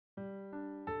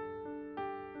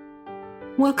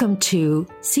Welcome to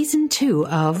Season 2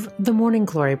 of The Morning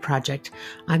Glory Project.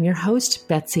 I'm your host,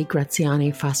 Betsy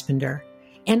Graziani-Fassbender.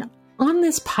 And on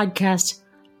this podcast,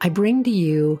 I bring to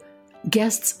you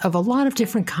guests of a lot of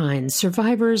different kinds,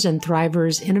 survivors and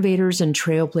thrivers, innovators and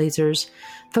trailblazers,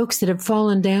 folks that have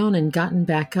fallen down and gotten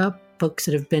back up, folks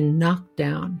that have been knocked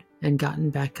down and gotten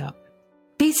back up.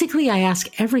 Basically, I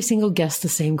ask every single guest the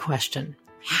same question.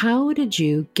 How did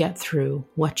you get through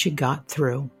what you got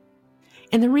through?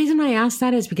 And the reason I ask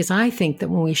that is because I think that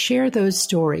when we share those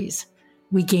stories,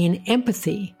 we gain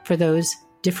empathy for those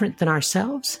different than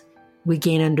ourselves. We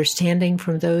gain understanding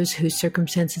from those whose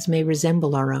circumstances may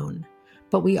resemble our own.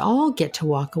 But we all get to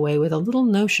walk away with a little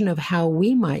notion of how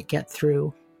we might get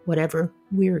through whatever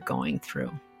we're going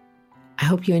through. I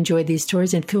hope you enjoyed these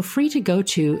stories, and feel free to go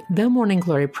to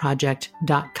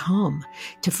themorninggloryproject.com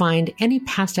to find any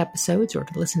past episodes or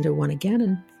to listen to one again,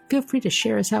 and feel free to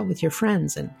share us out with your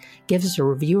friends and give us a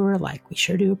review or a like. We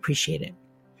sure do appreciate it.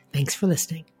 Thanks for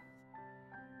listening.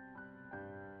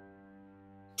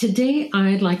 Today,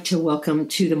 I'd like to welcome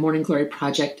to the Morning Glory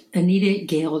Project, Anita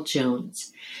Gail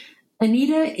Jones.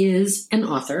 Anita is an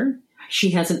author.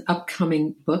 She has an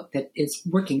upcoming book that is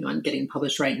working on getting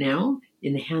published right now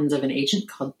in the hands of an agent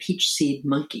called Peach Seed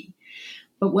Monkey.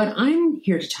 But what I'm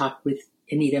here to talk with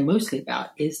Anita mostly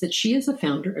about is that she is the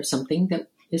founder of something that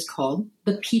is called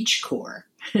the Peach Corps,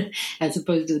 as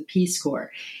opposed to the Peace Corps.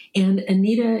 And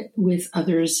Anita, with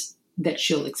others that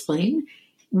she'll explain,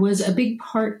 was a big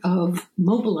part of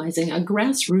mobilizing a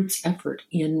grassroots effort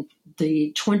in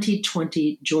the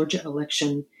 2020 Georgia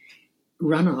election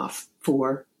runoff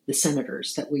for the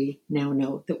senators that we now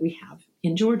know that we have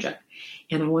in Georgia.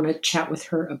 And I want to chat with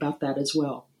her about that as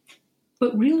well.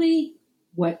 But really,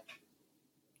 what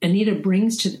Anita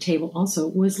brings to the table also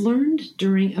was learned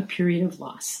during a period of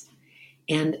loss.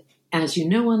 And as you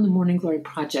know, on the Morning Glory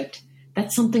Project,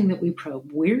 that's something that we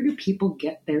probe. Where do people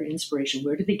get their inspiration?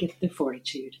 Where do they get their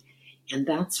fortitude? And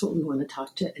that's what we want to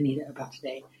talk to Anita about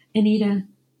today. Anita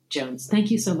Jones,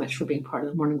 thank you so much for being part of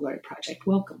the Morning Glory Project.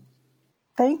 Welcome.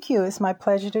 Thank you. It's my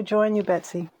pleasure to join you,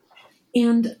 Betsy.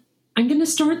 And I'm going to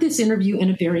start this interview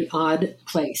in a very odd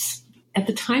place. At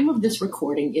the time of this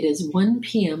recording, it is 1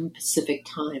 p.m. Pacific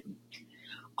time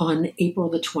on April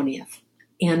the 20th.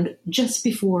 And just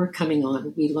before coming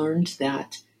on, we learned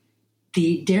that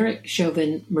the Derek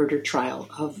Chauvin murder trial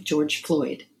of George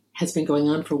Floyd has been going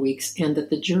on for weeks, and that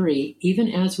the jury, even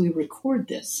as we record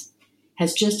this,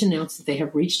 has just announced that they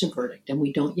have reached a verdict, and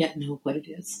we don't yet know what it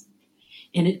is.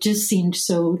 And it just seemed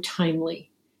so timely,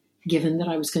 given that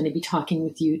I was going to be talking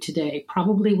with you today.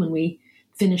 Probably when we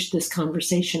finish this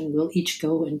conversation, we'll each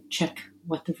go and check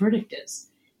what the verdict is.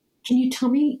 Can you tell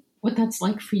me what that's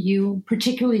like for you,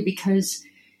 particularly because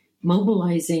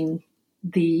mobilizing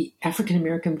the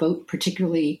African-American vote,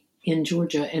 particularly in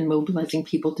Georgia, and mobilizing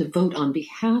people to vote on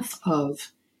behalf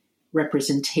of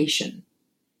representation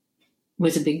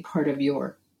was a big part of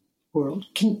your world.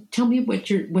 Can you tell me what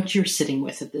you're sitting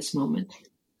with at this moment?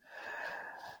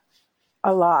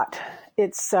 A lot.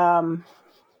 It's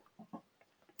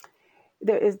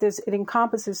it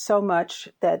encompasses so much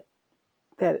that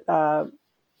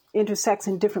intersects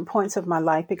in different points of my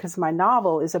life, because my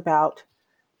novel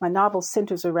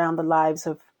centers around the lives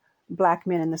of Black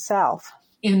men in the South.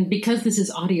 And because this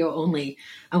is audio only,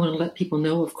 I want to let people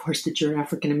know, of course, that you're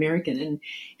African American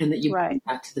and that you bring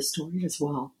that to the story as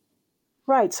well.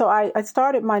 Right. So I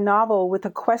started my novel with a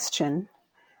question,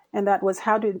 and that was,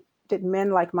 how did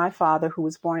men like my father, who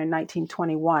was born in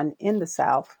 1921 in the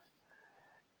South,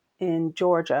 in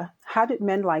Georgia, how did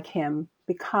men like him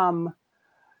become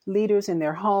leaders in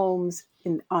their homes,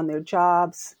 on their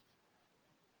jobs,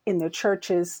 in their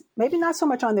churches? Maybe not so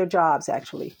much on their jobs,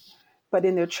 actually, but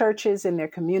in their churches, in their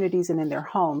communities, and in their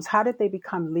homes. How did they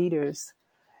become leaders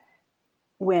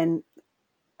when,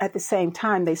 at the same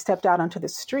time, they stepped out onto the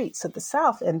streets of the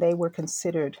South and they were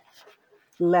considered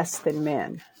less than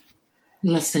men?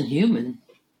 Less than human.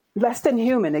 Less than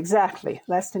human, exactly.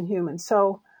 Less than human.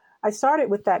 So I started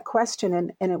with that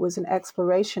question, and it was an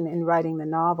exploration in writing the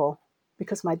novel,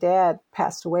 because my dad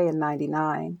passed away in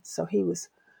 1999. So he was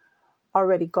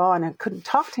already gone. I couldn't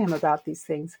talk to him about these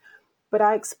things. But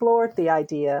I explored the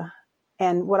idea.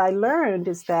 And what I learned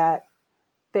is that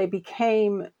they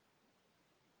became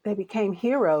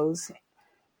heroes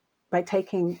by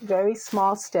taking very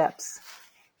small steps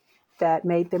that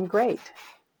made them great.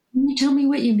 Can you tell me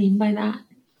what you mean by that?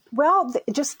 Well,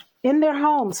 just in their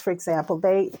homes, for example,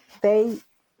 they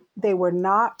were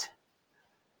not.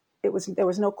 There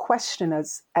was no question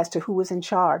as to who was in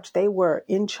charge. They were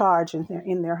in charge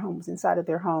in their homes, inside of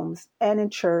their homes, and in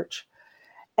church.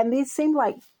 And these seemed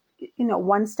like,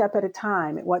 one step at a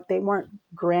time. They weren't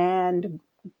grand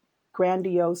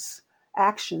grandiose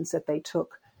actions that they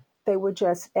took. They were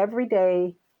just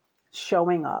everyday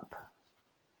showing up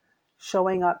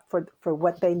for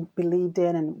what they believed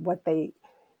in and what they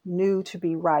knew to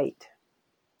be right.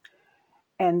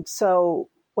 And so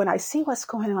when I see what's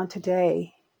going on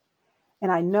today,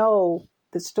 and I know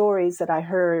the stories that I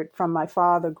heard from my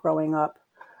father growing up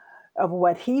of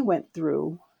what he went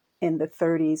through in the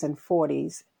 30s and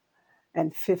 40s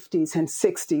and 50s and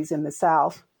 60s in the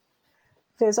South,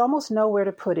 there's almost nowhere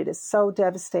to put it. It's so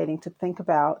devastating to think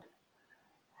about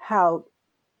how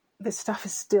this stuff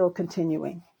is still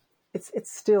continuing. It's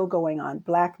still going on.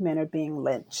 Black men are being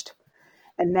lynched.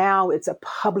 And now it's a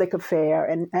public affair,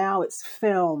 and now it's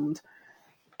filmed,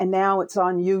 and now it's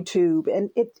on YouTube.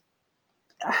 And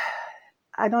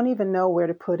I don't even know where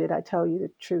to put it. I tell you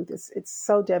the truth. It's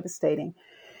so devastating.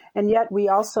 And yet we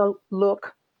also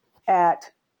look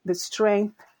at the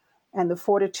strength and the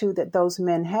fortitude that those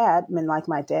men had, men like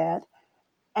my dad.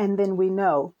 And then we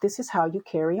know this is how you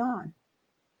carry on.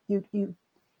 You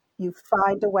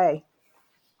find a way.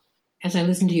 As I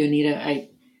listen to you, Anita,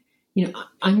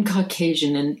 I'm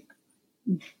Caucasian, and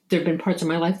there have been parts of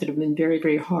my life that have been very,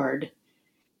 very hard,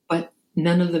 but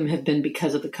none of them have been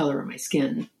because of the color of my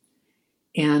skin.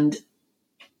 And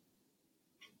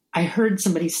I heard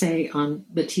somebody say on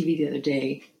the TV the other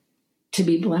day, to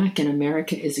be Black in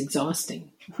America is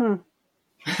exhausting. Mm-hmm.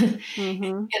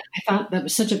 And I thought that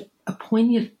was such a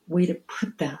poignant way to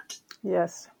put that.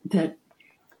 Yes. That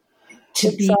to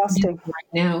exhausting. Be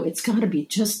right now, it's got to be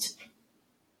just,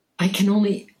 I can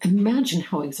only imagine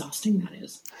how exhausting that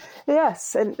is.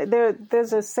 Yes. And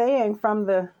there's a saying from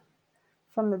the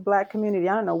Black community.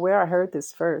 I don't know where I heard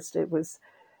this first. It was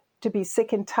to be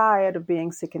sick and tired of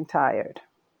being sick and tired.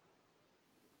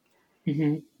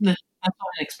 Mm-hmm. That's an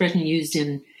expression used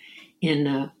in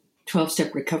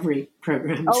 12-step recovery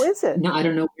programs. Oh, is it? No, I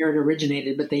don't know where it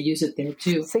originated, but they use it there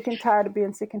too. Sick and tired of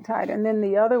being sick and tired. And then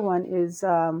the other one is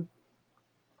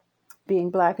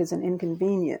being Black is an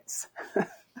inconvenience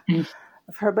of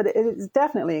her, but it is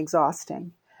definitely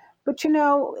exhausting. But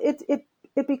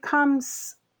it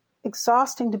becomes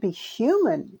exhausting to be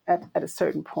human at a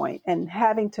certain point, and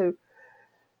having to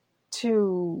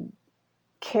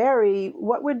carry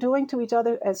what we're doing to each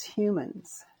other as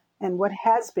humans and what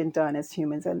has been done as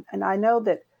humans. And I know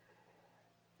that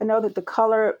the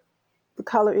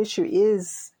color issue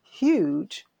is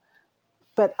huge,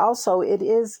 but also it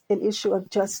is an issue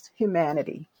of just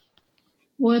humanity.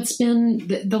 Well, it's been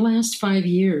the last 5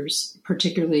 years,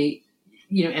 particularly,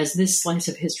 as this slice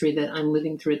of history that I'm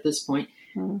living through at this point,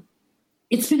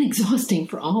 it's been exhausting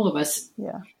for all of us.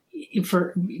 Yeah.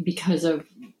 Because of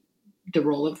the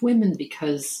role of women,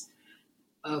 because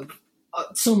of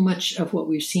so much of what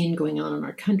we've seen going on in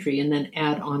our country, and then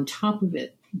add on top of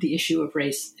it, the issue of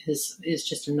race is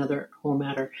just another whole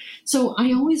matter. So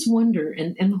I always wonder,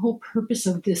 and the whole purpose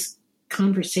of this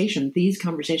conversation, these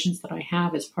conversations that I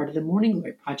have as part of the Morning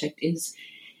Glory Project, is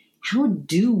how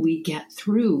do we get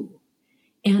through?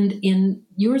 And in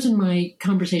yours and my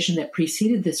conversation that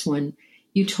preceded this one,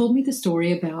 you told me the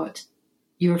story about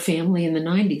your family in the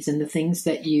 90s and the things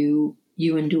that you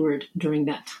endured during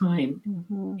that time.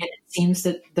 Mm-hmm. And it seems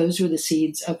that those were the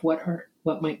seeds of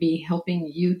what might be helping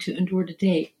you to endure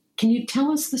today. Can you tell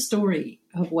us the story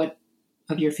of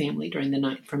your family during the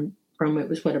night from it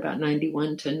was about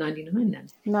 91 to 99 then?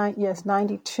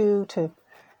 92 to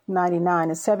 99,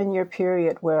 a 7-year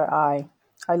period where I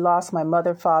lost my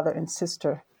mother, father, and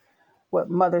sister. Well,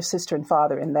 mother, sister, and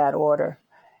father in that order.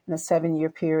 In a 7-year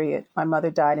period, my mother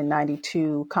died in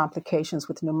 92, complications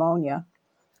with pneumonia.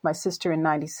 My sister in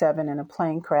 97 in a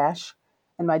plane crash,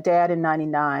 and my dad in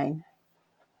 99,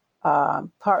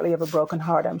 partly of a broken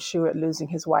heart, I'm sure, at losing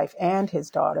his wife and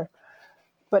his daughter.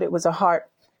 But it was a heart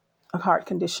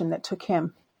condition that took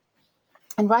him.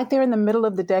 And right there in the middle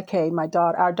of the decade,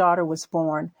 our daughter was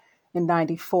born in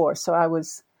 94. So I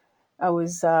was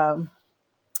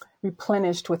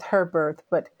replenished with her birth,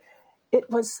 but it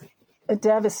was a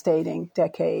devastating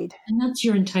decade. And that's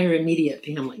your entire immediate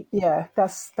family. Yeah,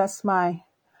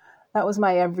 that was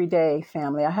my everyday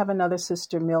family. I have another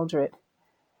sister, Mildred.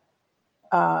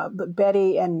 But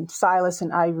Betty and Silas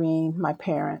and Irene, my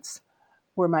parents,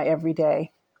 were my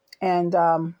everyday. And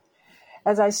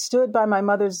as I stood by my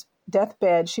mother's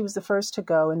deathbed, she was the first to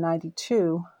go in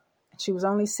 92. She was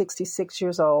only 66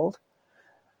 years old,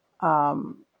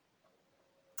 the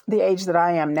age that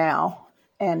I am now.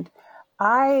 And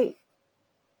I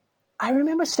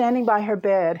remember standing by her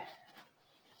bed,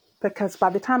 because by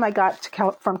the time I got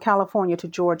from California to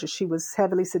Georgia, she was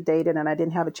heavily sedated and I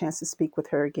didn't have a chance to speak with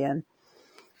her again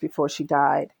before she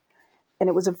died. And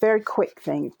it was a very quick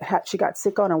thing. She got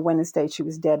sick on a Wednesday. She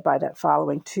was dead by that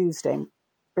following Tuesday,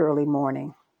 early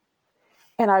morning.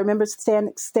 And I remember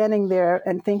standing there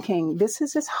and thinking, this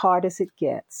is as hard as it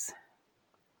gets.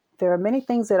 There are many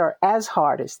things that are as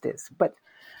hard as this, but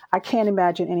I can't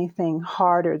imagine anything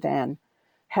harder than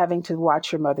having to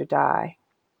watch your mother die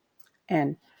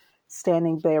and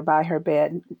standing there by her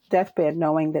deathbed,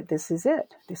 knowing that this is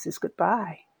it. This is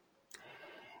goodbye.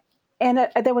 And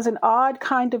there was an odd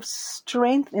kind of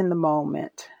strength in the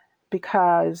moment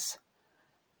because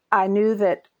I knew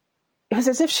that it was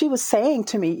as if she was saying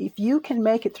to me, if you can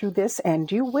make it through this,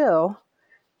 and you will,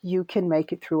 you can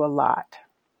make it through a lot.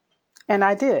 And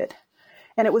I did.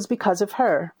 And it was because of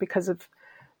her, because of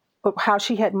how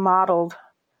she had modeled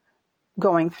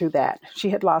going through that. She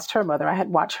had lost her mother. I had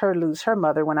watched her lose her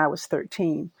mother when I was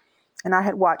 13. And I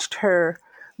had watched her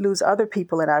lose other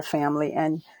people in our family.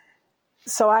 And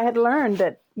so I had learned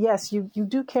that, yes, you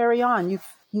do carry on. You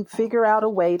figure out a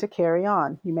way to carry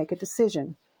on. You make a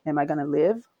decision. Am I going to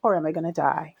live or am I going to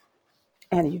die?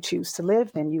 And you choose to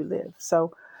live, then you live.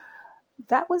 So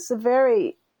that was a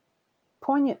very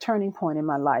poignant turning point in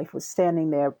my life, was standing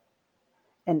there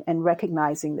and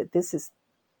recognizing that this is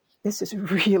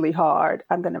really hard.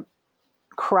 I'm going to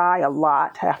cry a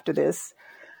lot after this,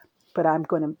 but I'm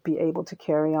going to be able to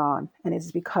carry on. And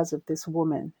it's because of this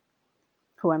woman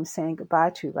who I'm saying goodbye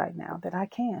to right now that I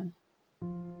can.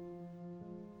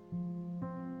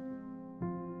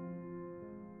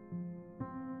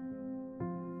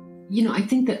 I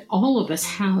think that all of us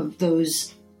have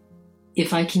those,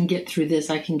 if I can get through this,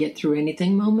 I can get through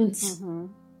anything moments. Mm-hmm.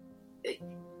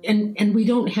 And we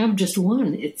don't have just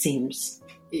one, it seems.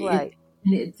 Right.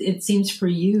 It seems for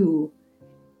you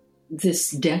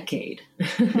this decade.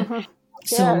 Mm-hmm.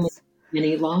 So Yes.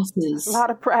 many losses. A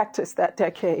lot of practice that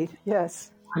decade.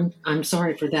 Yes. I'm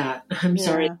sorry for that. I'm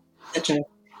sorry such a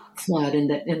flood,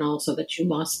 and also that you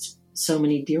lost so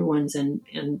many dear ones and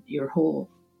your whole,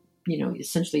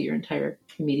 essentially your entire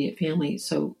immediate family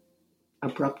so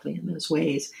abruptly in those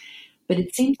ways. But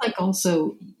it seems like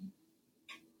also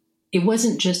it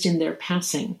wasn't just in their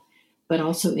passing, but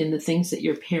also in the things that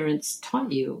your parents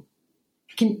taught you.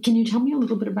 Can you tell me a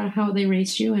little bit about how they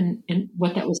raised you and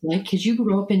what that was like? Because you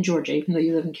grew up in Georgia, even though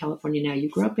you live in California now. You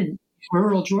grew up in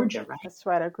rural Georgia, right? That's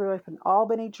right. I grew up in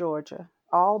Albany, Georgia.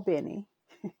 Albany.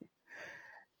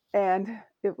 And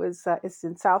it's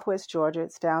in southwest Georgia.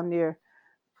 It's down near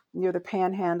the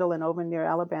Panhandle and over near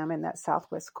Alabama in that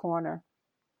southwest corner.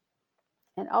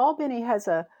 And Albany has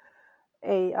an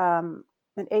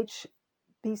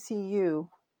HBCU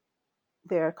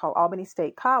there called Albany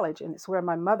State College, and it's where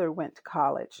my mother went to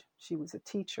college. She was a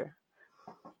teacher,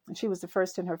 and she was the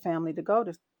first in her family to go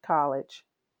to college.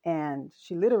 And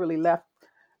she literally left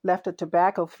the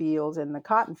tobacco fields and the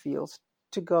cotton fields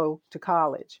to go to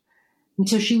college. And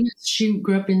so she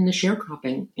grew up in the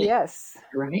sharecropping. Yes,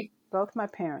 right. Both my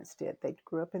parents did. They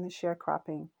grew up in the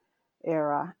sharecropping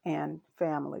era and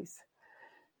families.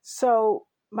 So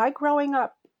my growing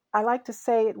up, I like to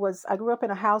say I grew up in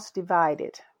a house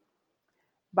divided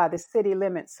by the city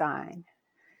limit sign.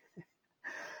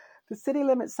 The city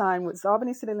limit sign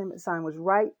Albany city limit sign was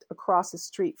right across the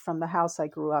street from the house I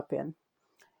grew up in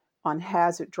on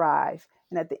Hazard Drive.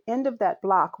 And at the end of that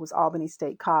block was Albany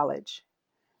State College.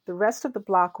 The rest of the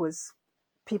block was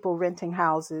people renting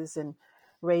houses and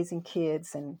raising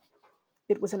kids. And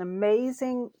it was an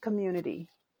amazing community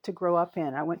to grow up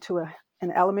in. I went to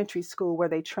an elementary school where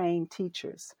they trained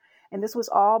teachers. And this was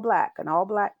an all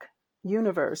black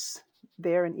universe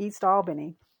there in East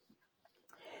Albany.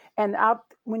 And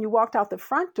when you walked out the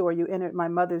front door, you entered my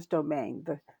mother's domain,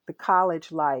 the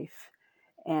college life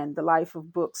and the life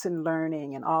of books and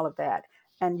learning and all of that.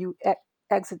 And you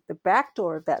exit the back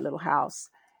door of that little house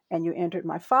and you entered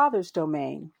my father's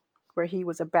domain, where he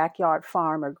was a backyard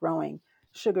farmer growing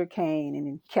sugar cane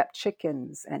and kept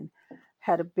chickens and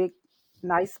had a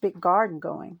nice big garden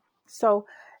going. So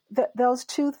those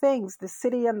two things, the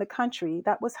city and the country,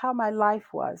 that was how my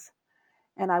life was.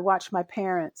 And I watched my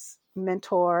parents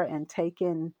mentor and take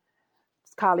in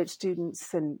college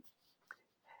students and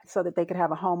so that they could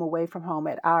have a home away from home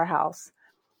at our house.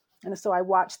 And so I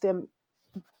watched them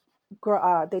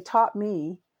grow. They taught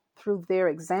me through their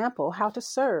example how to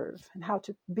serve and how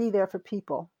to be there for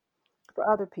people, for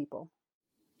other people.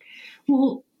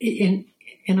 Well, and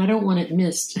I don't want it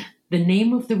missed. The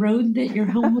name of the road that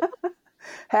you're home with?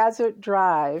 Hazard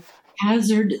Drive.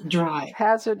 Hazard Drive.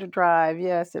 Hazard Drive,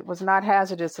 yes. It was not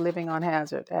hazardous living on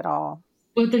Hazard at all.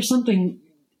 But there's something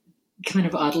kind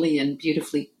of oddly and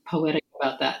beautifully poetic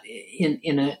about that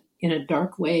in a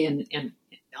dark way and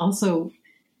also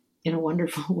in a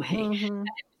wonderful way. Mm-hmm.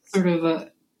 Sort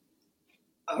of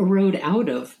a road out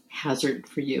of Hazard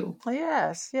for you.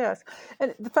 Yes, yes.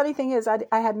 And the funny thing is, I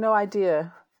had no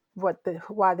idea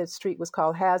why the street was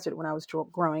called Hazard when I was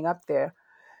growing up there.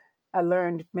 I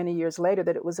learned many years later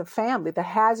that it was a family. The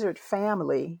Hazard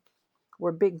family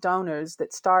were big donors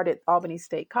that started Albany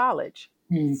State College.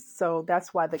 So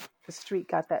that's why the street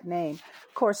got that name.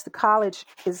 Of course, the college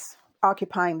is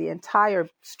occupying the entire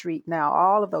street now.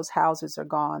 All of those houses are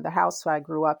gone. The house I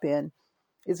grew up in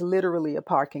is literally a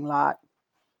parking lot.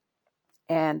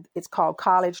 And it's called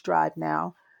College Drive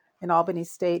now. And Albany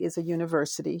State is a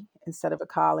university instead of a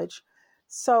college.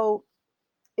 So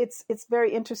it's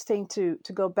very interesting to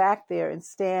go back there and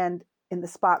stand in the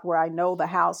spot where I know the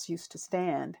house used to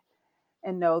stand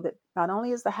and know that not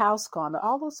only is the house gone, but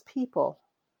all those people,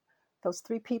 those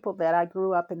 3 people that I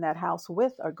grew up in that house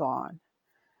with are gone.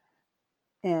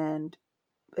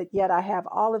 But yet I have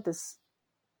all of this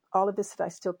that I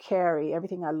still carry,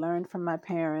 everything I learned from my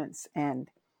parents, and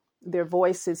their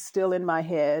voices still in my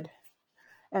head.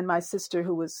 And my sister,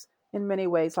 who was in many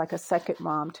ways like a second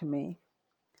mom to me,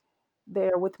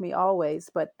 they're with me always.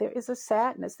 But there is a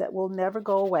sadness that will never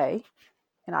go away.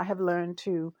 And I have learned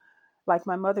to, like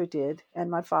my mother did and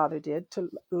my father did, to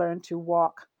learn to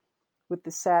walk with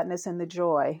the sadness and the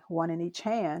joy, one in each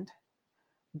hand,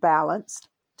 balanced,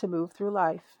 to move through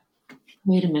life.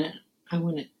 Wait a minute. I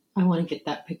want to get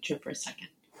that picture for a second.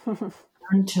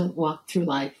 Learn to walk through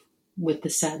life with the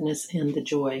sadness and the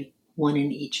joy, one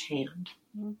in each hand.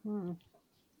 Mm-hmm.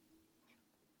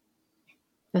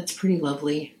 That's pretty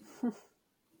lovely.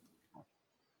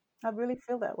 I really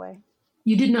feel that way.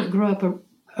 You did not grow up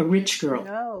a rich girl.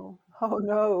 No. Oh,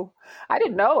 no. I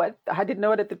didn't know it. I didn't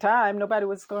know it at the time. Nobody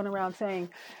was going around saying,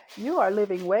 you are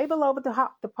living way below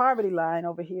the poverty line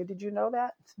over here. Did you know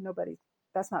that? Nobody.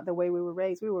 That's not the way we were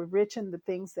raised. We were rich in the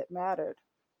things that mattered.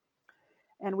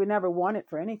 And we never wanted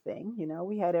for anything.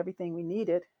 We had everything we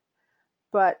needed.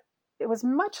 But it was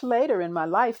much later in my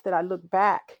life that I look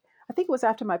back. I think it was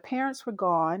after my parents were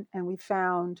gone and we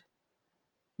found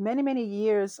many, many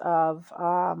years of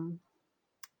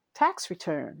tax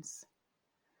returns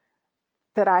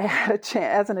that I had a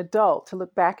chance as an adult to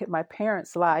look back at my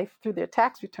parents' life through their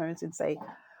tax returns and say,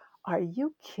 are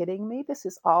you kidding me? This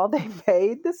is all they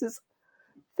made. This is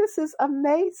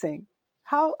amazing.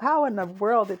 How in the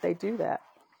world did they do that?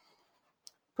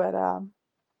 But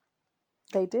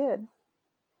they did.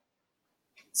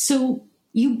 So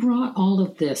you brought all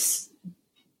of this,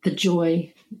 the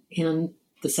joy and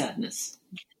the sadness,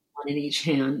 one in each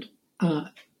hand.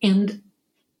 And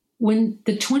when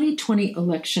the 2020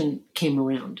 election came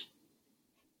around,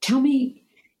 tell me,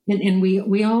 and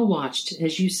we all watched,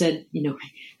 as you said,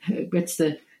 it's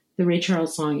the Ray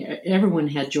Charles song, everyone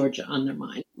had Georgia on their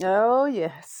mind. Oh,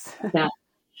 yes. That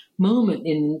moment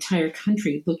in the entire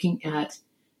country looking at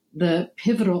the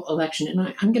pivotal election.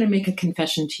 And I'm going to make a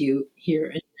confession to you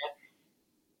here.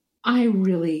 I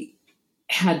really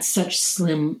had such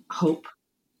slim hope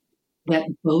that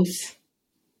both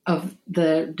of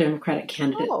the Democratic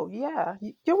candidates. Oh, yeah.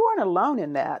 You weren't alone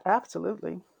in that.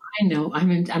 Absolutely. I know.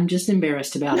 I'm just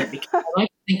embarrassed about it because I like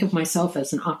to think of myself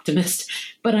as an optimist,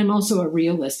 but I'm also a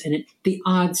realist, and the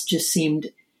odds just seemed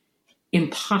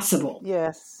impossible.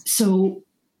 Yes. So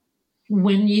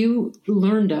when you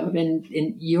learned of, and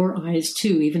in your eyes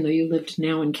too, even though you lived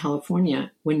now in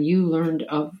California, when you learned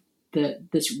of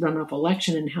this runoff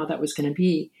election and how that was going to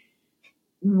be,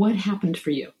 what happened for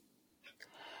you?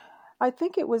 I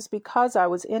think it was because I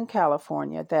was in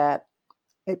California that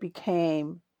it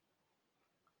became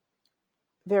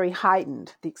very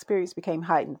heightened. The experience became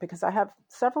heightened because I have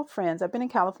several friends. I've been in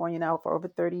California now for over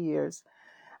 30 years.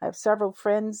 I have several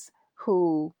friends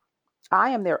who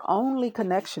I am their only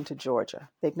connection to Georgia.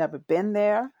 They've never been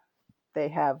there. They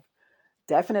have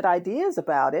definite ideas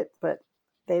about it, but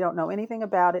they don't know anything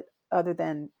about it other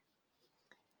than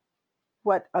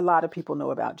what a lot of people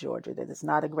know about Georgia, that it's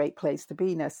not a great place to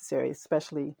be necessarily,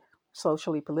 especially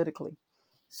socially, politically.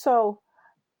 So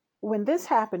when this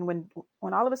happened,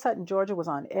 when all of a sudden Georgia was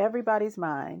on everybody's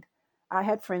mind, I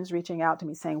had friends reaching out to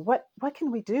me saying, what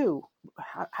can we do?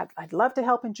 I'd love to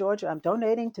help in Georgia. I'm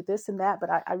donating to this and that, but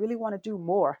I really want to do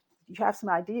more. You have some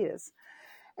ideas.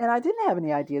 And I didn't have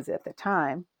any ideas at the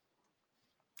time,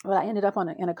 but I ended up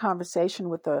in a conversation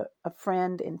with a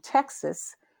friend in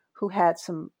Texas who had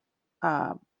some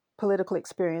political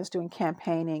experience doing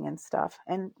campaigning and stuff.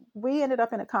 And we ended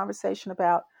up in a conversation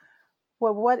about,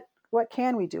 well, what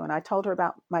can we do? And I told her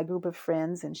about my group of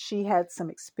friends, and she had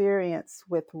some experience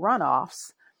with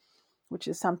runoffs, which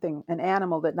is an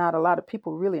animal that not a lot of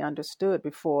people really understood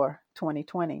before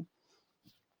 2020.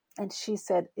 And she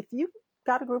said, if you've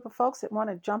got a group of folks that want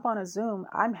to jump on a Zoom,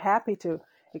 I'm happy to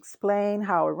explain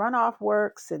how a runoff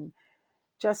works and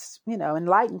just,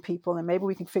 enlighten people, and maybe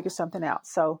we can figure something out.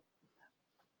 So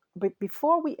but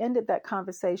before we ended that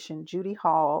conversation, Judy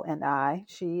Hall and I,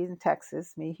 she in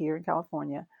Texas, me here in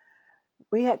California,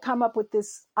 we had come up with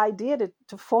this idea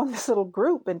to form this little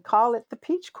group and call it the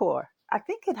Peach Corps. I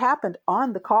think it happened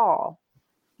on the call.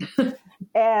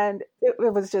 And it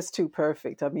was just too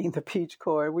perfect. I mean, the Peach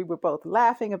Corps, we were both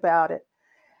laughing about it.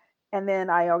 And then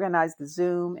I organized the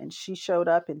Zoom, and she showed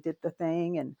up and did the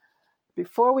thing. And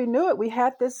before we knew it, we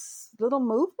had this little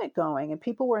movement going, and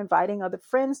people were inviting other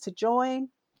friends to join.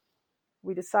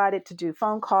 We decided to do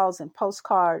phone calls and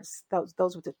postcards.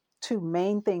 Those were the two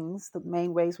main things, the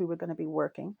main ways we were going to be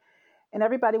working. And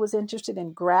everybody was interested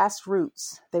in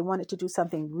grassroots. They wanted to do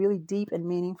something really deep and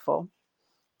meaningful.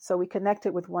 So we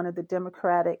connected with one of the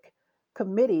Democratic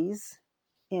committees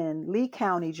in Lee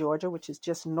County, Georgia, which is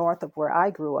just north of where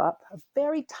I grew up, a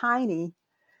very tiny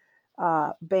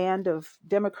band of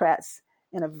Democrats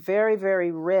in a very,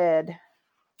 very red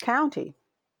county.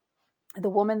 The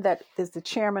woman that is the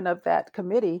chairman of that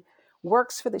committee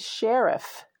works for the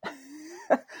sheriff,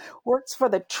 works for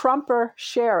the Trumper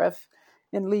sheriff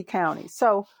in Lee County.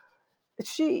 So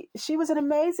she was an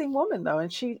amazing woman, though,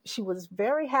 and she was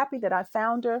very happy that I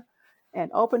found her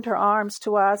and opened her arms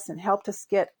to us and helped us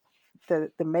get the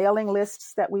mailing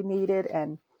lists that we needed.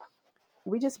 And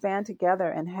we just band together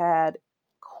and had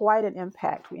quite an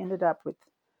impact. We ended up with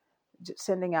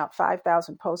sending out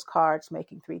 5,000 postcards,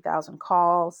 making 3,000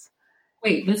 calls.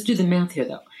 Wait, let's do the math here,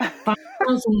 though.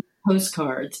 5,000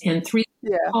 postcards and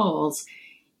 3,000 calls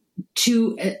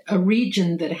to a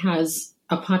region that has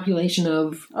a population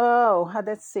of... Oh,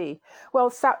 let's see.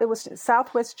 Well, it was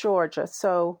Southwest Georgia.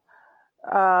 So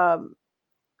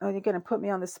you're going to put me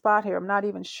on the spot here. I'm not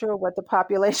even sure what the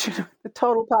population, the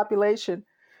total population.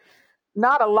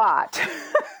 Not a lot.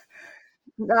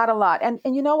 Not a lot. And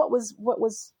you know what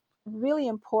was really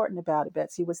important about it,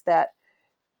 Betsy, was that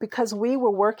because we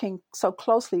were working so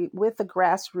closely with the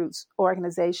grassroots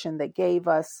organization that gave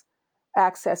us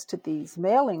access to these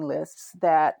mailing lists,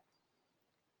 that,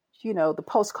 the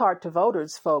postcard to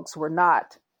voters folks were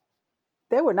not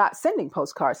sending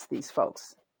postcards to these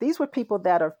folks. These were people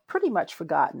that are pretty much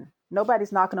forgotten.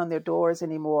 Nobody's knocking on their doors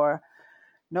anymore.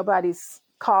 Nobody's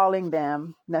calling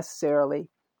them necessarily.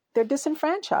 They're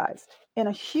disenfranchised in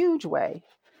a huge way.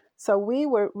 So we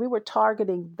were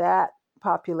targeting that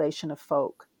population of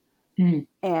folk.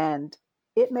 And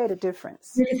it made a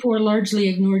difference. For a largely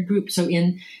ignored group. So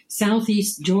in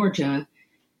Southwest Georgia.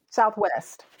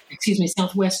 Southwest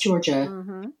Georgia.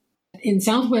 Mm-hmm. In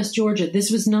Southwest Georgia, this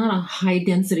was not a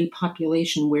high-density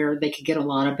population where they could get a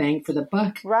lot of bang for the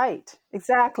buck. Right,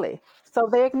 exactly. So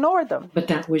they ignored them. But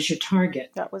that was your target.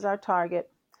 That was our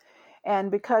target. And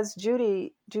because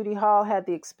Judy Hall had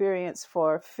the experience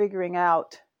for figuring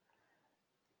out,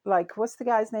 like, what's the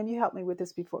guy's name? You helped me with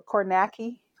this before.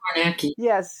 Kornacki.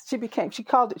 Yes,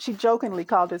 she jokingly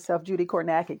called herself Judy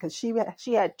Kornacki because she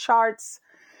had charts,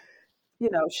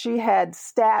 she had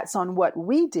stats on what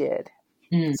we did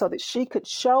so that she could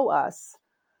show us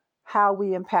how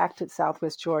we impacted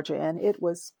Southwest Georgia. And it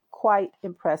was quite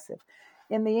impressive.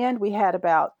 In the end, we had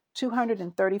about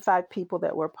 235 people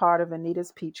that were part of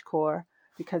Anita's Peach Corps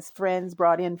because friends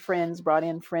brought in friends, brought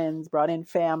in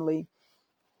family.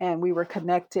 And we were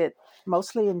connected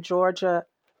mostly in Georgia,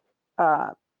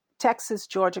 Texas,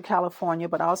 Georgia, California,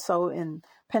 but also in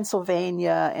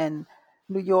Pennsylvania and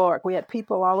New York. We had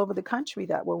people all over the country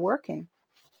that were working.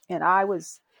 And I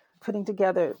was putting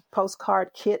together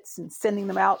postcard kits and sending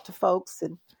them out to folks.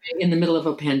 And in the middle of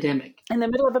a pandemic. And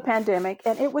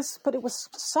it was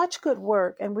such good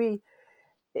work. And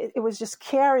it was just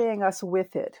carrying us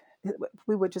with it.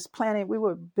 We were just planning, we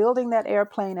were building that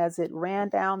airplane as it ran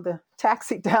down the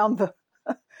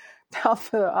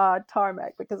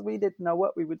tarmac, because we didn't know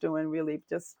what we were doing, really,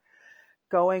 just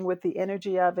going with the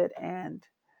energy of it and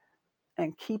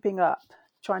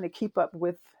trying to keep up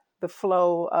with the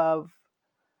flow of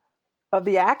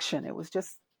the action. It was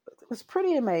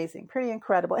pretty amazing, pretty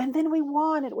incredible. And then we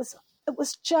won. It was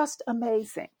just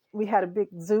amazing. We had a big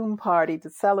Zoom party to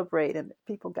celebrate, and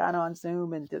people got on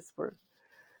Zoom and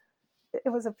it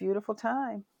was a beautiful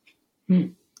time.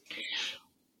 And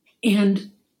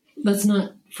let's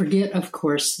not forget, of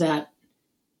course, that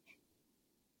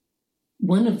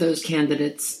one of those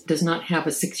candidates does not have a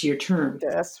 6-year term.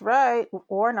 That's right.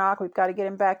 Warnock, we've got to get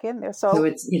him back in there. So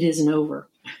it isn't over.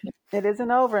 It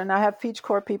isn't over. And I have Peach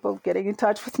Corps people getting in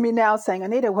touch with me now saying,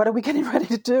 Anita, what are we getting ready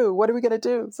to do? What are we going to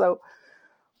do? So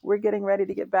we're getting ready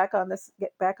to get back up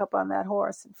on that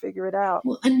horse and figure it out.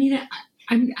 Well, Anita,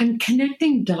 I'm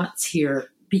connecting dots here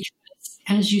because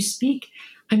as you speak,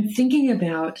 I'm thinking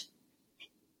about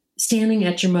standing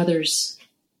at your mother's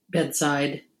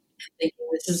bedside, thinking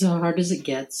this is as hard as it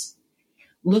gets,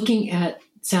 looking at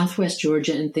Southwest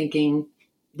Georgia and thinking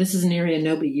this is an area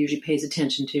nobody usually pays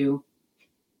attention to,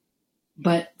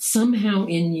 but somehow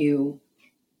in you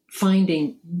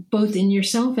finding both in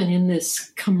yourself and in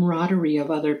this camaraderie of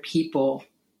other people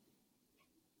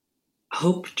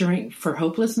hope for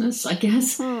hopelessness, I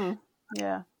guess.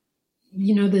 Yeah.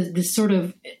 This sort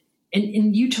of,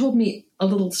 and you told me a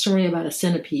little story about a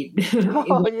centipede.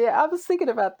 Oh, yeah. I was thinking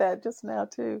about that just now,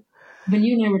 too. When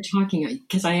you and I were talking,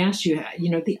 because I asked you,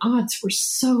 the odds were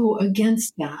so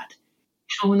against that.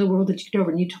 How in the world did you get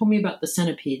over? And you told me about the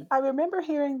centipede. I remember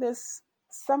hearing this,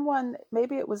 someone,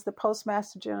 maybe it was the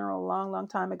Postmaster General a long, long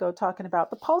time ago, talking about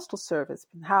the Postal Service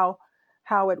and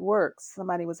how it works.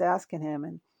 Somebody was asking him,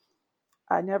 and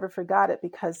I never forgot it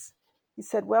because he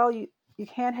said, well, you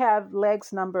can't have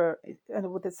legs number,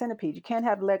 and with the centipede, you can't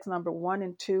have legs number 1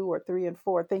 and 2 or 3 and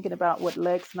 4 thinking about what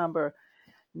legs number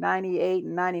 98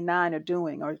 and 99 are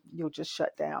doing, or you'll just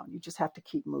shut down. You just have to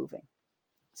keep moving.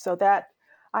 So that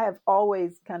I have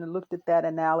always kind of looked at that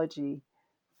analogy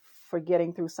for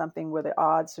getting through something where the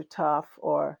odds are tough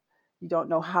or you don't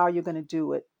know how you're going to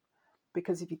do it.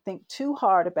 Because if you think too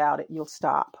hard about it, you'll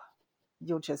stop.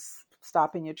 You'll just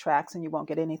stop in your tracks and you won't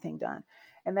get anything done.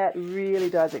 And that really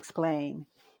does explain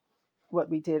what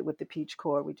we did with the Peach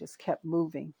Corps. We just kept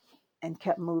moving and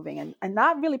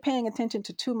not really paying attention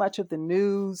to too much of the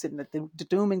news and the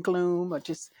doom and gloom, or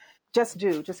just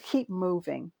keep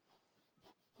moving.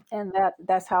 And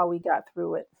that's how we got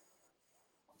through it.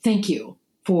 Thank you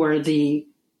for the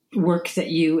work that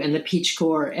you and the Peach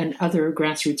Corps and other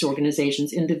grassroots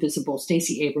organizations, Indivisible,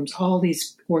 Stacey Abrams, all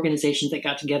these organizations that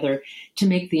got together to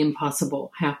make the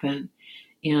impossible happen.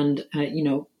 And,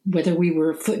 whether we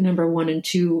were foot number 1 and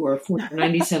 2 or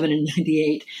 97 and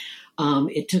 98,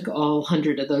 it took all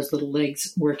 100 of those little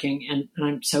legs working. And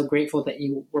I'm so grateful that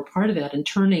you were part of that, and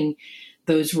turning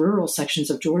those rural sections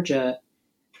of Georgia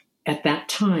at that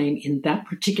time, in that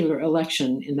particular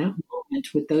election, in that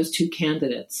moment with those two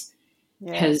candidates,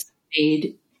 has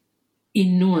made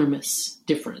enormous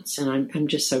difference. And I'm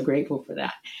just so grateful for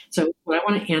that. So what I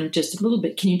want to end just a little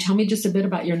bit, can you tell me just a bit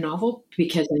about your novel?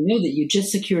 Because I know that you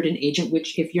just secured an agent,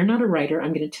 which if you're not a writer,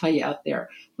 I'm going to tell you out there,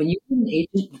 when you get an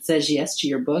agent that says yes to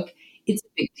your book, it's a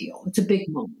big deal. It's a big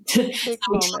moment. Big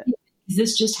moment.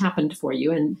 This just happened for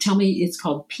you. And tell me, it's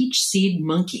called Peach Seed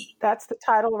Monkey. That's the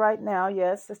title right now.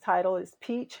 Yes, the title is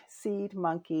Peach Seed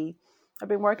Monkey. I've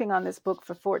been working on this book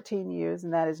for 14 years,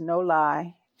 and that is no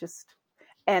lie.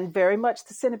 And very much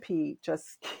the centipede.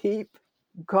 Just keep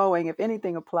going. If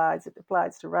anything applies, it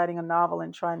applies to writing a novel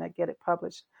and trying to get it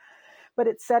published. But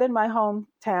it's set in my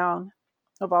hometown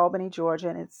of Albany, Georgia,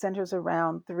 and it centers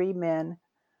around 4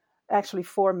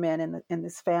 men in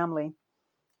this family.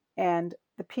 And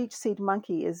the Peach Seed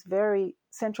Monkey is very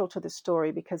central to the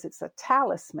story because it's a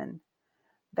talisman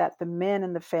that the men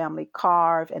in the family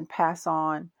carve and pass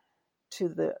on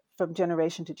from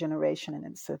generation to generation.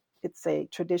 And it's a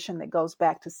tradition that goes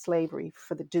back to slavery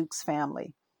for the Duke's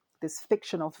family, this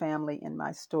fictional family in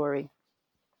my story.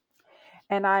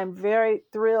 And I'm very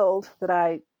thrilled that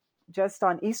I just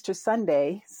on Easter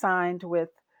Sunday signed with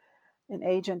an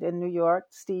agent in New York,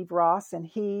 Steve Ross. And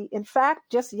he, in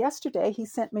fact, just yesterday, he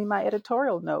sent me my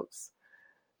editorial notes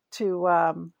to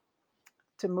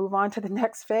move on to the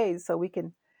next phase so we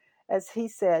can, as he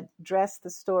said, dress the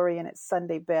story in its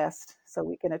Sunday best so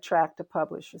we can attract a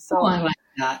publisher. So I like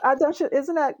that.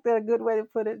 Isn't that a good way to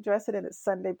put it? Dress it in its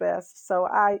Sunday best. So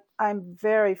I'm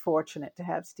very fortunate to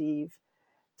have Steve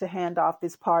to hand off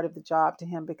this part of the job to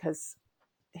him because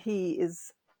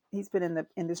he's been in the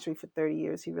industry for 30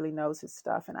 years. He really knows his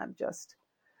stuff. And I'm just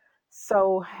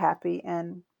so happy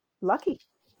and lucky.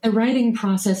 The writing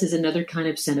process is another kind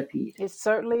of centipede. It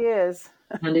certainly is.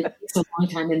 And it takes a long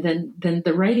time. And then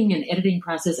the writing and editing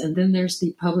process, and then there's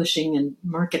the publishing and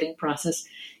marketing process.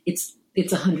 It's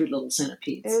 100 little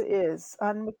centipedes. It is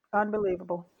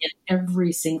unbelievable. In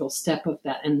every single step of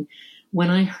that. And when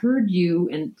I heard you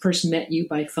and first met you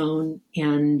by phone,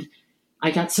 and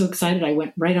I got so excited, I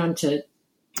went right on to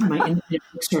my independent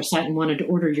bookstore site and wanted to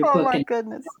order your book. Oh, my and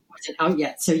goodness. It wasn't out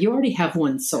yet. So you already have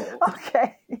one sold.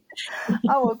 Okay.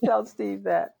 I will tell Steve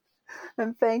that.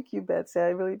 And thank you, Betsy. I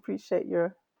really appreciate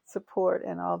your support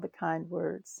and all the kind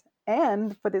words.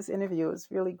 And for this interview, it was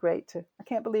really great I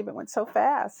can't believe it went so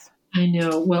fast. I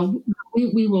know. Well,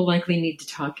 we will likely need to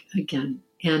talk again.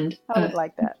 And I would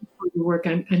like that. For your work,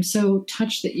 I'm so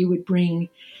touched that you would bring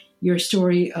your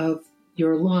story of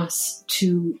your loss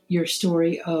to your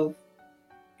story of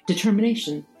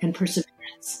determination and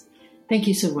perseverance. Thank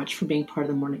you so much for being part of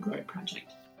the Morning Glory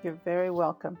Project. You're very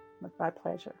welcome. It's my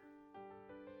pleasure.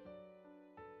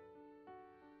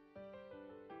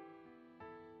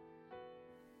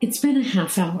 It's been a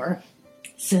half hour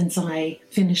since I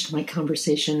finished my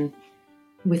conversation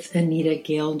with Anita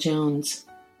Gail Jones,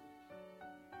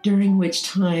 during which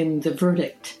time the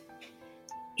verdict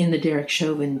in the Derek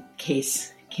Chauvin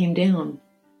case came down.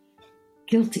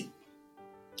 Guilty,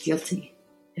 guilty,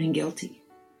 and guilty.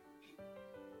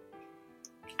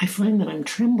 I find that I'm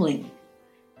trembling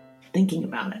thinking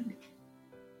about it,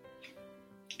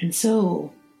 and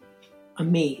so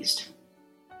amazed.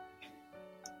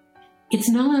 It's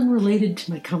not unrelated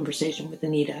to my conversation with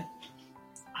Anita.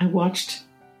 I watched,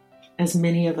 as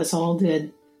many of us all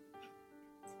did,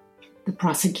 the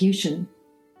prosecution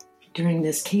during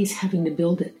this case having to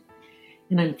build it.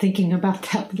 And I'm thinking about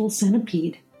that little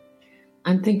centipede.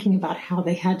 I'm thinking about how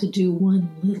they had to do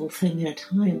one little thing at a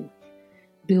time.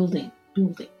 Building,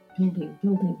 building, building,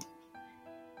 building.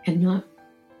 And not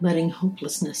letting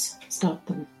hopelessness stop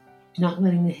them. Not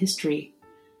letting the history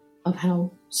of how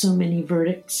so many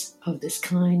verdicts of this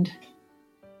kind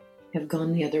have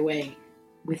gone the other way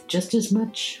with just as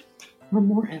much or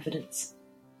more evidence.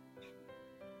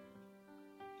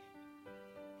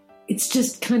 It's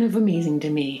just kind of amazing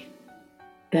to me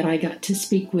that I got to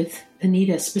speak with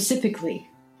Anita specifically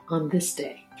on this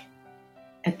day,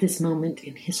 at this moment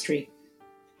in history.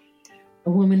 A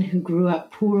woman who grew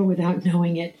up poor without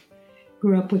knowing it,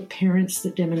 grew up with parents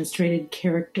that demonstrated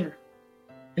character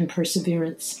and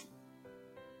perseverance.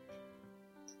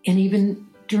 And even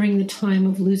during the time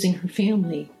of losing her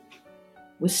family,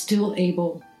 was still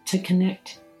able to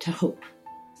connect to hope.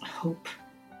 Hope.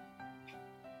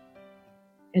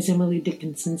 As Emily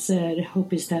Dickinson said,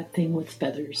 hope is that thing with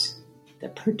feathers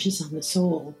that perches on the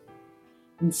soul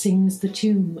and sings the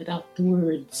tune without the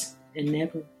words and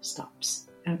never stops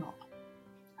at all.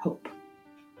 Hope.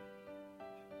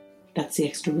 That's the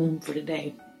extra room for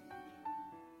today.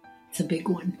 It's a big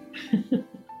one.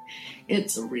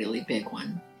 It's a really big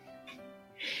one.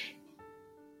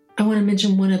 I want to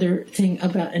mention one other thing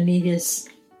about Anita's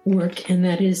work, and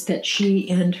that is that she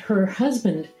and her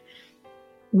husband,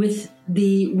 with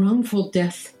the wrongful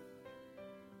death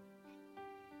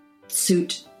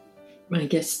suit, I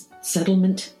guess,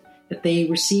 settlement that they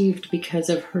received because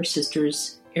of her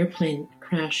sister's airplane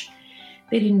crash,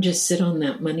 they didn't just sit on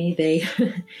that money.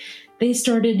 They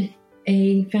started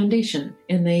a foundation,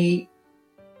 and they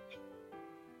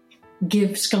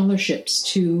give scholarships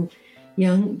to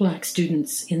young Black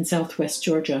students in Southwest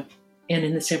Georgia and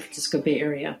in the San Francisco Bay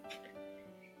Area.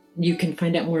 You can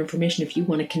find out more information if you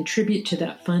want to contribute to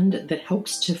that fund that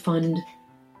helps to fund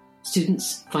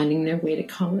students finding their way to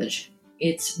college.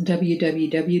 It's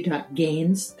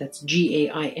www.gaines, that's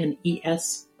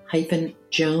GAINES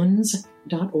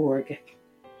 -Jones.org.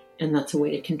 And that's a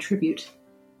way to contribute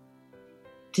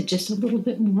to just a little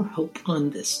bit more hope on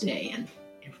this day and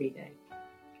every day.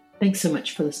 Thanks so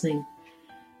much for listening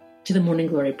to the Morning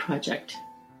Glory Project.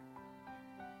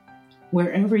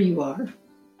 Wherever you are,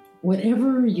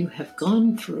 whatever you have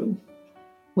gone through,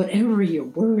 whatever you're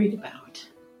worried about,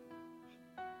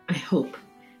 I hope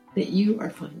that you are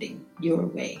finding your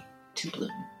way to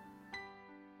bloom.